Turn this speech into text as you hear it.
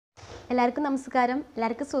എല്ലാവർക്കും നമസ്കാരം.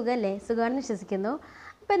 എല്ലാവർക്കും സുഖമല്ലേ? സുഖമാണെന്ന് വിശ്വസിക്കുന്നു.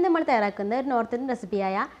 അപ്പോൾ ഇന്ന് നമ്മൾ തയ്യാറാക്കുന്നത് ഒരു നോർത്ത് ഇന്ത്യൻ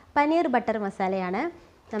റെസിപ്പിയായ പനീർ ബട്ടർ മസാലയാണ്.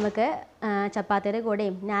 നമുക്ക് ചപ്പാത്തിയുടെ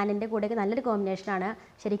കൂടെയും നാനിൻ്റെ കൂടെയൊക്കെ നല്ലൊരു കോമ്പിനേഷനാണ്.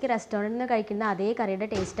 ശരിക്കും റെസ്റ്റോറൻറ്റിൽ നിന്ന് കഴിക്കുന്ന അതേ കറിയുടെ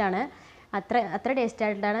ടേസ്റ്റാണ്. അത്ര ടേസ്റ്റ്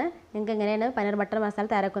ആയിട്ടാണ് നിങ്ങൾക്ക് എങ്ങനെയാണ് പനീർ ബട്ടർ മസാല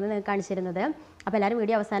തയ്യാറാക്കുന്നത് നിങ്ങൾക്ക് കാണിച്ചു തരുന്നത്. അപ്പോൾ എല്ലാവരും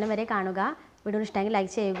വീഡിയോ അവസാനം വരെ കാണുക. വീഡിയോ ഇഷ്ടമെങ്കിൽ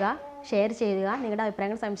ലൈക്ക് ചെയ്യുക, ഷെയർ ചെയ്യുക, നിങ്ങളുടെ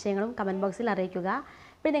അഭിപ്രായങ്ങളും സംശയങ്ങളും കമൻറ്റ് ബോക്സിൽ അറിയിക്കുക.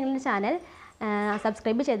 ഇപ്പോൾ നിങ്ങളുടെ ചാനൽ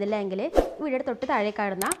സബ്സ്ക്രൈബ് ചെയ്തില്ല എങ്കിൽ വീഡിയോയുടെ തൊട്ട് താഴെ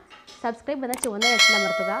കാണുന്ന സബ്സ്ക്രൈബ് എന്ന ചുവന്ന ബട്ടൺ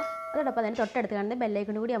അമർത്തുക. അതോടൊപ്പം തന്നെ തൊട്ടടുത്ത് കാണുന്ന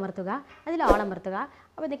ബെല്ലൈക്കൺ കൂടി അമർത്തുക. അതിൽ ഓൾ അമർത്തുക.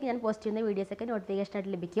 അപ്പോൾ ഇതൊക്കെ ഞാൻ പോസ്റ്റ് ചെയ്യുന്ന വീഡിയോസൊക്കെ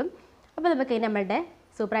നോട്ടിഫിക്കേഷനായിട്ട് ലഭിക്കും. അപ്പോൾ നമുക്ക് നമ്മളുടെ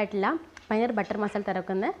സൂപ്പറായിട്ടുള്ള പനീർ ബട്ടർ മസാല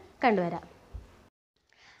തയ്യാറാക്കുന്നത് കണ്ടുവരാം.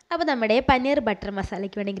 അപ്പോൾ നമ്മുടെ പനീർ ബട്ടർ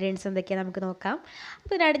മസാലയ്ക്ക് വേണ്ടി ഇൻഗ്രീഡിയൻസ് എന്തൊക്കെയാണ് നമുക്ക് നോക്കാം.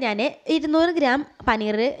 അപ്പോൾ ഇതിനായിട്ട് ഞാൻ 200 ഗ്രാം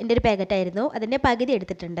പനീറിൻ്റെ ഒരു പാക്കറ്റായിരുന്നു. അതിൻ്റെ പകുതി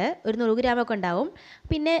എടുത്തിട്ടുണ്ട്. ഒരു 100 ഗ്രാമൊക്കെ ഉണ്ടാവും.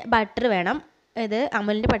 പിന്നെ ബട്ടർ വേണം. ഇത്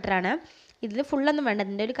അമുലിൻ്റെ ബട്ടറാണ്. ഇതിൽ ഫുള്ളൊന്നും വേണ്ട,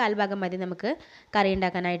 അതിൻ്റെ ഒരു കാൽഭാഗം മതി നമുക്ക് കറി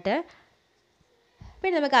ഉണ്ടാക്കാനായിട്ട്.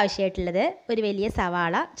 പിന്നെ നമുക്ക് ആവശ്യമായിട്ടുള്ളത് ഒരു വലിയ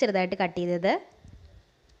സവാള ചെറുതായിട്ട് കട്ട് ചെയ്തത്,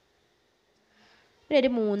 പിന്നെ ഒരു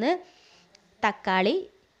 3 തക്കാളി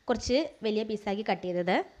കുറച്ച് വലിയ പീസാക്കി കട്ട്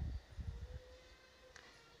ചെയ്തത്,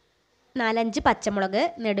 4-5 പച്ചമുളക്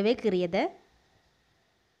നെടുവേ കീറിയത്,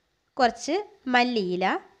 കുറച്ച്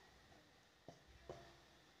മല്ലിയില,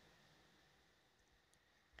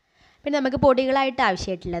 പിന്നെ നമുക്ക് പൊടികളായിട്ട്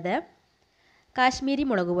ആവശ്യമായിട്ടുള്ളത് കാശ്മീരി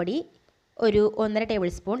മുളക് പൊടി ഒരു 1.5 ടേബിൾ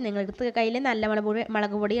സ്പൂൺ. നിങ്ങൾക്ക് കയ്യിൽ നല്ല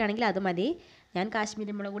മുളക് പൊടിയാണെങ്കിൽ അത് മതി. ഞാൻ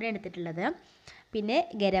കാശ്മീരി മുളക് പൊടി എടുത്തിട്ടുള്ളത്. പിന്നെ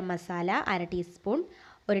garam masala 1/2 teaspoon,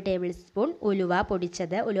 1 table spoon ഉലുവ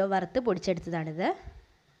പൊടിച്ചത്, ഉലുവ വറുത്ത് പൊടിച്ചെടുത്തതാണിത്.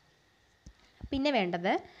 പിന്നെ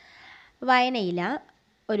വേണ്ടത് വയനയില,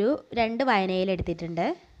 ഒരു 2 വയനയില എടുത്തിട്ടുണ്ട്.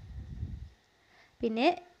 പിന്നെ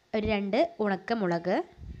ഒരു 2 ഉണക്കമുളക്,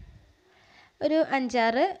 ഒരു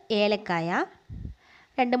 5-6 ഏലക്കായ,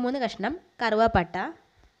 2-3 കഷ്ണം കറുവാപ്പട്ട.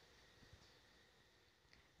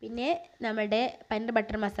 പിന്നെ നമ്മുടെ പനീർ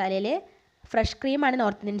ബട്ടർ മസാലയിൽ ഫ്രഷ് ക്രീമാണ്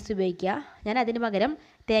നോർത്ത് ഇന്ത്യൻസ് ഉപയോഗിക്കുക. ഞാൻ അതിന് പകരം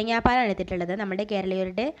തേങ്ങാപ്പാലാണ് എടുത്തിട്ടുള്ളത്. നമ്മുടെ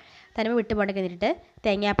കേരളീയരുടെ തനിമ വിട്ടുപോകേണ്ടത് എന്നിട്ട്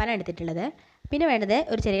തേങ്ങാപ്പാലാണ് എടുത്തിട്ടുള്ളത്. പിന്നെ വേണ്ടത്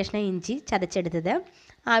ഒരു ചെറിയ കഷ്ണം ഇഞ്ചി ചതച്ചെടുത്തത്,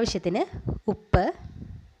 ആവശ്യത്തിന് ഉപ്പ്,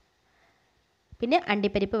 പിന്നെ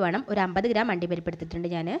അണ്ടിപ്പരിപ്പ് വേണം. ഒരു 50 ഗ്രാം അണ്ടിപ്പരിപ്പ് എടുത്തിട്ടുണ്ട്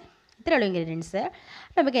ഞാൻ. ഇത്രയുള്ള ഇൻഗ്രീഡിയൻസ്.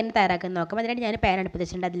 നമുക്ക് എന്നെ തയ്യാറാക്കാൻ നോക്കാം. അതിനായിട്ട് ഞാൻ പാൻ അടുപ്പ്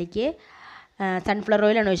വെച്ചിട്ടുണ്ട്. അതിലേക്ക് സൺഫ്ലവർ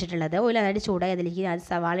ഓയിലാണ് ഒഴിച്ചിട്ടുള്ളത്. ഓയിൽ നന്നായിട്ട് ചൂടായി അതിലേക്ക് അത്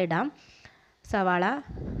സവാള ഇടാം. സവാള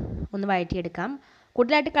ഒന്ന് വഴറ്റിയെടുക്കാം.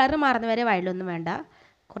 കൂടുതലായിട്ട് കളർ മാറുന്ന വരെ വഴലൊന്നും വേണ്ട,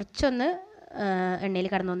 കുറച്ചൊന്ന് എണ്ണയിൽ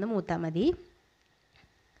കടന്നൊന്ന് മൂത്താൽ മതി.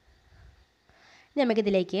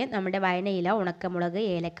 നമുക്കിതിലേക്ക് നമ്മുടെ വയനയില, ഉണക്കമുളക്,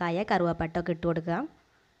 ഏലക്കായ, കറുവാപ്പട്ട ഒക്കെ ഇട്ട് കൊടുക്കാം.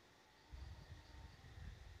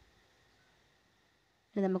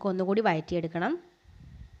 നമുക്ക് ഒന്നുകൂടി വഴറ്റിയെടുക്കണം.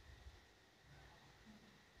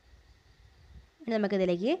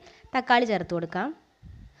 നമുക്കിതിലേക്ക് തക്കാളി ചേർത്ത് കൊടുക്കാം.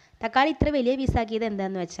 തക്കാളി ഇത്ര വലിയ പീസാക്കിയത്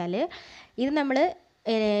എന്താണെന്ന് വെച്ചാൽ ഇത് നമ്മൾ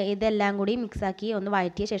ഇതെല്ലാം കൂടി മിക്സാക്കി ഒന്ന്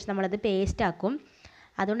വഴറ്റിയ ശേഷം നമ്മളത് പേസ്റ്റ് ആക്കും.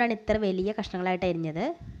 അതുകൊണ്ടാണ് ഇത്ര വലിയ കഷ്ണങ്ങളായിട്ട് അരിഞ്ഞത്.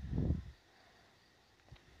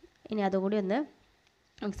 ഇനി അതുകൂടി ഒന്ന്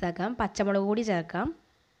മിക്സാക്കാം. പച്ചമുളക് കൂടി ചേർക്കാം.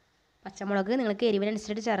 പച്ചമുളക് നിങ്ങൾക്ക്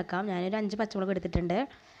എരിവിനനുസരിച്ച് ചേർക്കാം. ഞാനൊരു 5 പച്ചമുളക് എടുത്തിട്ടുണ്ട്.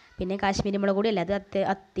 പിന്നെ കാശ്മീരി മുളക് കൂടി അല്ല, അത്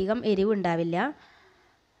അധികം എരിവ് ഉണ്ടാവില്ല.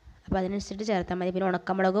 അപ്പോൾ അതിനനുസരിച്ച് ചേർത്താൽ മതി. പിന്നെ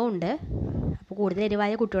ഉണക്കമുളകും ഉണ്ട്. അപ്പോൾ കൂടുതൽ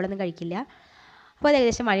എരിവായ കുട്ടികളൊന്നും കഴിക്കില്ല. അപ്പോൾ അത്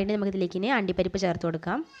ഏകദേശം വഴറ്റി നമുക്ക് ഇതിലേക്ക് ഇനി അണ്ടിപ്പരിപ്പ് ചേർത്ത്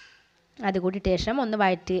കൊടുക്കാം. അതുകൂടി ശേഷം ഒന്ന്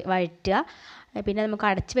വഴറ്റുക. പിന്നെ നമുക്ക്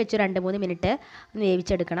അടച്ച് വെച്ച് 2-3 മിനിറ്റ് ഒന്ന്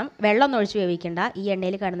വേവിച്ചെടുക്കണം. വെള്ളമൊന്നും ഒഴിച്ച് വേവിക്കേണ്ട. ഈ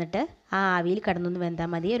എണ്ണയിൽ കിടന്നിട്ട് ആ ആവിയിൽ കിടന്നൊന്ന് വെന്താൽ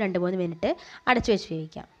മതി. 2-3 മിനിറ്റ് അടച്ച് വെച്ച്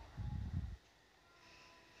വേവിക്കാം.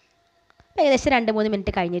 ഏകദേശം 2-3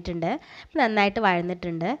 മിനിറ്റ് കഴിഞ്ഞിട്ടുണ്ട്. നന്നായിട്ട്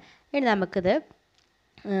വഴന്നിട്ടുണ്ട്. ഇനി നമുക്കിത്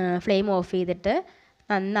ഫ്ലെയിം ഓഫ് ചെയ്തിട്ട്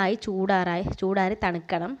നന്നായി ചൂടാറി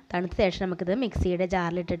തണുക്കണം. തണുത്ത ശേഷം നമുക്കിത് മിക്സിയുടെ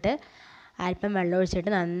ജാറിലിട്ടിട്ട് അല്പം വെള്ളം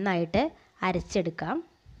ഒഴിച്ചിട്ട് നന്നായിട്ട് അരച്ചെടുക്കാം.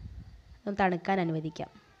 ഒന്ന് തണുക്കാൻ അനുവദിക്കാം.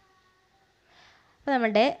 അപ്പോൾ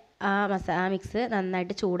നമ്മുടെ ആ മിക്സ്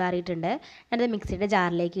നന്നായിട്ട് ചൂടാറിയിട്ടുണ്ട്. ഞാനത് മിക്സിയുടെ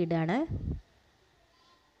ജാറിലേക്ക് ഇടുകയാണ്.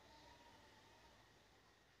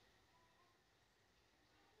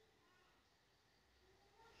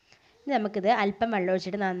 ഇനി നമുക്കിത് അല്പം വെള്ളം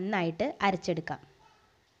ഒഴിച്ചിട്ട് നന്നായിട്ട് അരച്ചെടുക്കാം.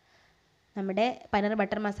 നമ്മുടെ പനീർ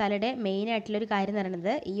ബട്ടർ മസാലയുടെ മെയിനായിട്ടുള്ളൊരു കാര്യം എന്ന്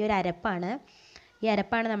പറയുന്നത് ഈ ഒരു അരപ്പാണ്. ഈ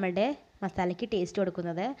അരപ്പാണ് നമ്മളുടെ മസാലയ്ക്ക് ടേസ്റ്റ്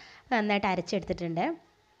കൊടുക്കുന്നത്. നന്നായിട്ട് അരച്ചെടുത്തിട്ടുണ്ട്.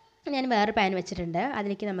 ഞാൻ വേറൊരു പാൻ വെച്ചിട്ടുണ്ട്.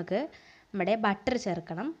 അതിലേക്ക് നമുക്ക് നമ്മുടെ ബട്ടർ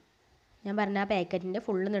ചേർക്കണം. ഞാൻ പറഞ്ഞ ആ പാക്കറ്റിൻ്റെ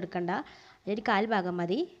ഫുള്ളൊന്നും എടുക്കണ്ട, അതിലൊരു 1/4 ഭാഗം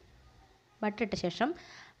മതി. ബട്ടർ ഇട്ട ശേഷം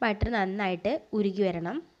ബട്ടർ നന്നായിട്ട് ഉരുകി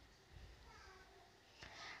വരണം.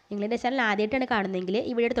 നിങ്ങളുടെ ചാനൽ ആദ്യമായിട്ടാണ് കാണുന്നതെങ്കിൽ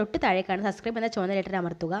ഈ വീഡിയോയുടെ തൊട്ട് താഴെ കാണുന്ന സബ്സ്ക്രൈബ് എന്ന ചുവന്ന ലെറ്റർ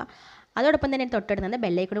അമർത്തുക. അതോടൊപ്പം തന്നെ തൊട്ടടുത്ത്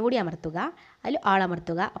ബെല്ലൈക്കൺ കൂടി അമർത്തുക. അതിൽ ആൾ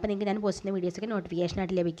അമർത്തുക. അപ്പോൾ നിങ്ങൾക്ക് ഞാൻ പോസ്റ്റ് ചെയ്യുന്ന വീഡിയോസൊക്കെ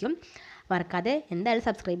നോട്ടിഫിക്കേഷനായിട്ട് ലഭിക്കും. മറക്കാതെ എന്തായാലും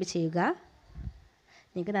സബ്സ്ക്രൈബ് ചെയ്യുക.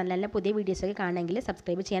 നിങ്ങൾക്ക് നല്ല നല്ല പുതിയ വീഡിയോസൊക്കെ കാണണമെങ്കിൽ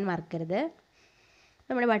സബ്സ്ക്രൈബ് ചെയ്യാൻ മറക്കരുത്.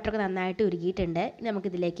 നമ്മുടെ ബട്ടറൊക്കെ നന്നായിട്ട് ഉരുകിയിട്ടുണ്ട്.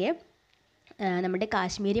 നമുക്കിതിലേക്ക് നമ്മുടെ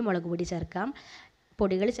കാശ്മീരി മുളക് പൊടി ചേർക്കാം.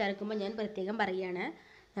 പൊടികൾ ചേർക്കുമ്പോൾ ഞാൻ പ്രത്യേകം പറയുകയാണ്,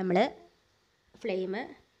 നമ്മൾ ഫ്ലെയിം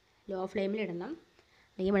ലോ ഫ്ലെയിമിലിടണം,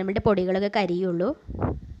 അല്ലെങ്കിൽ നമ്മുടെ പൊടികളൊക്കെ കരിയുള്ളൂ.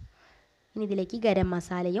 ഇനി ഇതിലേക്ക് ഗരം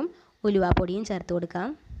മസാലയും ഉലുവാപ്പൊടിയും ചേർത്ത് കൊടുക്കാം.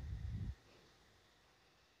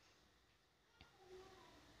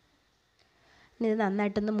 ഇനി ഇത്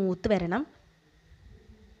നന്നായിട്ടൊന്ന് മൂത്ത് വരണം.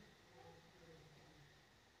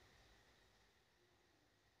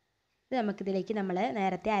 ഇത് നമുക്കിതിലേക്ക് നമ്മൾ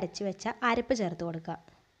നേരത്തെ അരച്ച് വെച്ച അരപ്പ് ചേർത്ത് കൊടുക്കാം.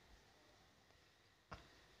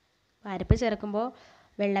 അരപ്പ് ചേർക്കുമ്പോൾ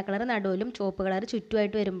വെള്ള കളർ നടുവിലും ചുവപ്പ് കളർ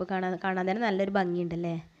ചുറ്റുമായിട്ട് വരുമ്പോൾ കാണാൻ തന്നെ നല്ലൊരു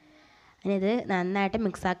ഭംഗിയുണ്ടല്ലേ. ഇനി ഇത് നന്നായിട്ട്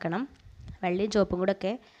മിക്സാക്കണം. വെള്ളയും ചുവപ്പും കൂടെ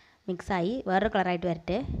ഒക്കെ മിക്സായി വേറൊരു കളറായിട്ട്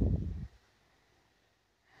വരട്ടെ.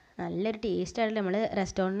 നല്ലൊരു ടേസ്റ്റാണ്. നമ്മൾ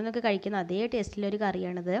റെസ്റ്റോറൻറ്റിൽ നിന്നൊക്കെ കഴിക്കുന്ന അതേ ടേസ്റ്റിലൊരു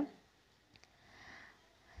കറിയാണിത്.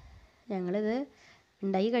 ഞങ്ങളിത്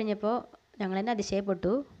ഉണ്ടാക്കി കഴിഞ്ഞപ്പോൾ ഞങ്ങൾ തന്നെ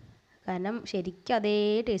അതിശയപ്പെട്ടു. കാരണം ശരിക്കും അതേ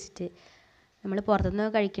ടേസ്റ്റ്, നമ്മൾ പുറത്തുനിന്ന്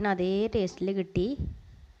കഴിക്കുന്ന അതേ ടേസ്റ്റിൽ കിട്ടി.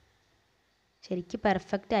 ശരിക്കും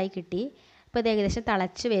പെർഫെക്റ്റായി കിട്ടി. ഇപ്പോൾ ഇത് ഏകദേശം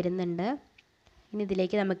തിളച്ച് വരുന്നുണ്ട്. ഇനി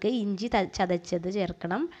ഇതിലേക്ക് നമുക്ക് ഇഞ്ചി ചതച്ചത്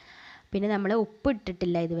ചേർക്കണം. പിന്നെ നമ്മൾ ഉപ്പ്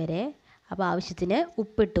ഇട്ടിട്ടില്ല ഇതുവരെ, അപ്പോൾ ആവശ്യത്തിന്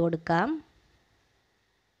ഉപ്പിട്ട് കൊടുക്കാം.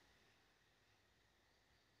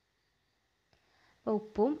 അപ്പോൾ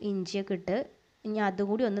ഉപ്പും ഇഞ്ചിയൊക്കെ ഇട്ട് ഇനി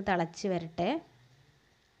അതുകൂടി ഒന്ന് തിളച്ച് വരട്ടെ.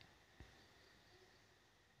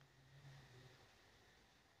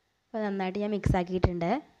 അപ്പോൾ നന്നായിട്ട് ഞാൻ മിക്സ്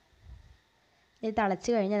ആക്കിയിട്ടുണ്ട്. ഇത് തിളച്ച്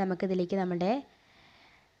കഴിഞ്ഞാൽ നമുക്കിതിലേക്ക് നമ്മുടെ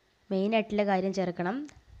മെയിനായിട്ടുള്ള കാര്യം ചേർക്കണം,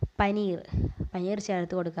 പനീർ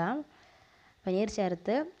ചേർത്ത് കൊടുക്കാം. പനീർ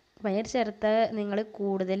ചേർത്ത് നിങ്ങൾ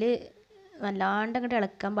കൂടുതൽ വല്ലാണ്ട് അങ്ങോട്ട്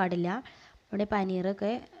ഇളക്കാൻ പാടില്ല. നമ്മുടെ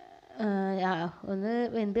പനീറൊക്കെ ഒന്ന്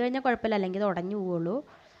വെന്ത് കഴിഞ്ഞാൽ കുഴപ്പമില്ല, അല്ലെങ്കിൽ ഇത് ഉടഞ്ഞു പോവുള്ളൂ.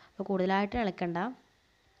 അപ്പോൾ കൂടുതലായിട്ട് ഇളക്കണ്ട.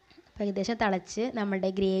 അപ്പോൾ ഏകദേശം തിളച്ച് നമ്മുടെ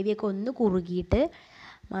ഗ്രേവിയൊക്കെ ഒന്ന് കുറുകിയിട്ട്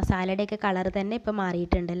മസാലയുടെയൊക്കെ കളർ തന്നെ ഇപ്പോൾ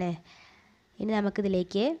മാറിയിട്ടുണ്ട് അല്ലേ. ഇനി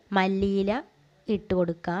നമുക്കിതിലേക്ക് മല്ലിയില ഇട്ട്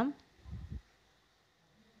കൊടുക്കാം.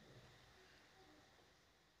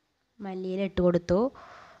 മല്ലിയില ഇട്ട് കൊടുത്തു.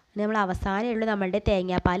 ഇനി നമ്മൾ അവസാനമുള്ളൂ നമ്മളുടെ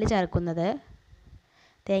തേങ്ങാപ്പാൽ ചേർക്കുന്നത്.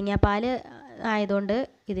 തേങ്ങാപ്പാൽ ആയതുകൊണ്ട്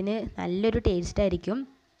ഇതിന് നല്ലൊരു ടേസ്റ്റായിരിക്കും.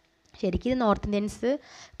 ശരിക്കും ഇത് നോർത്ത് ഇന്ത്യൻസ്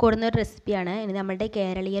കൊടുന്നൊരു റെസിപ്പിയാണ്. ഇനി നമ്മളുടെ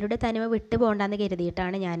കേരളീയരുടെ തനിമ വിട്ട് പോകണ്ടെന്ന്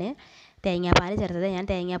കരുതിയിട്ടാണ് ഞാൻ തേങ്ങാപ്പാൽ ചേർത്തത്. ഞാൻ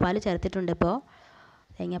തേങ്ങാപ്പാൽ ചേർത്തിട്ടുണ്ട്. ഇപ്പോൾ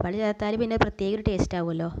തേങ്ങാപ്പാൽ ചേർത്താൽ പിന്നെ പ്രത്യേക ഒരു ടേസ്റ്റ്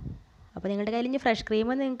ആവുമല്ലോ. അപ്പോൾ നിങ്ങളുടെ കയ്യിൽ ഇനി ഫ്രഷ് ക്രീം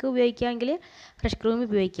നിങ്ങൾക്ക് ഉപയോഗിക്കാമെങ്കിൽ ഫ്രഷ് ക്രീം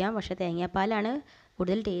ഉപയോഗിക്കാം. പക്ഷേ തേങ്ങാപ്പാലാണ്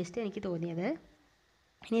കൂടുതൽ ടേസ്റ്റ് എനിക്ക് തോന്നിയത്.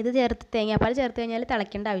 ഇനി ഇത് തേങ്ങാപ്പാൽ ചേർത്ത് കഴിഞ്ഞാൽ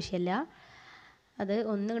തിളയ്ക്കേണ്ട ആവശ്യമില്ല. അത്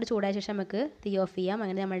ഒന്നും കൂടി ചൂടായ ശേഷം നമുക്ക് തീ ഓഫ് ചെയ്യാം.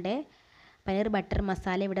 അങ്ങനെ നമ്മളുടെ പനീർ ബട്ടർ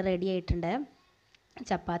മസാല ഇവിടെ റെഡി ആയിട്ടുണ്ട്.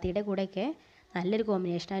 ചപ്പാത്തിയുടെ കൂടെയൊക്കെ നല്ലൊരു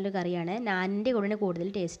കോമ്പിനേഷനായൊരു കറിയാണ്. നാനിൻ്റെ കൂടെയാണ് കൂടുതൽ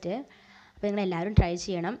ടേസ്റ്റ്. അപ്പോൾ നിങ്ങളെല്ലാവരും ട്രൈ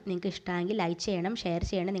ചെയ്യണം. നിങ്ങൾക്ക് ഇഷ്ടമായെങ്കിൽ ലൈക്ക് ചെയ്യണം, ഷെയർ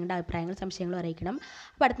ചെയ്യണം, നിങ്ങളുടെ അഭിപ്രായങ്ങളും സംശയങ്ങളും അറിയിക്കണം.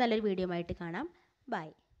 അപ്പോൾ അടുത്ത നല്ലൊരു വീഡിയോ ആയിട്ട് കാണാം. ബൈ.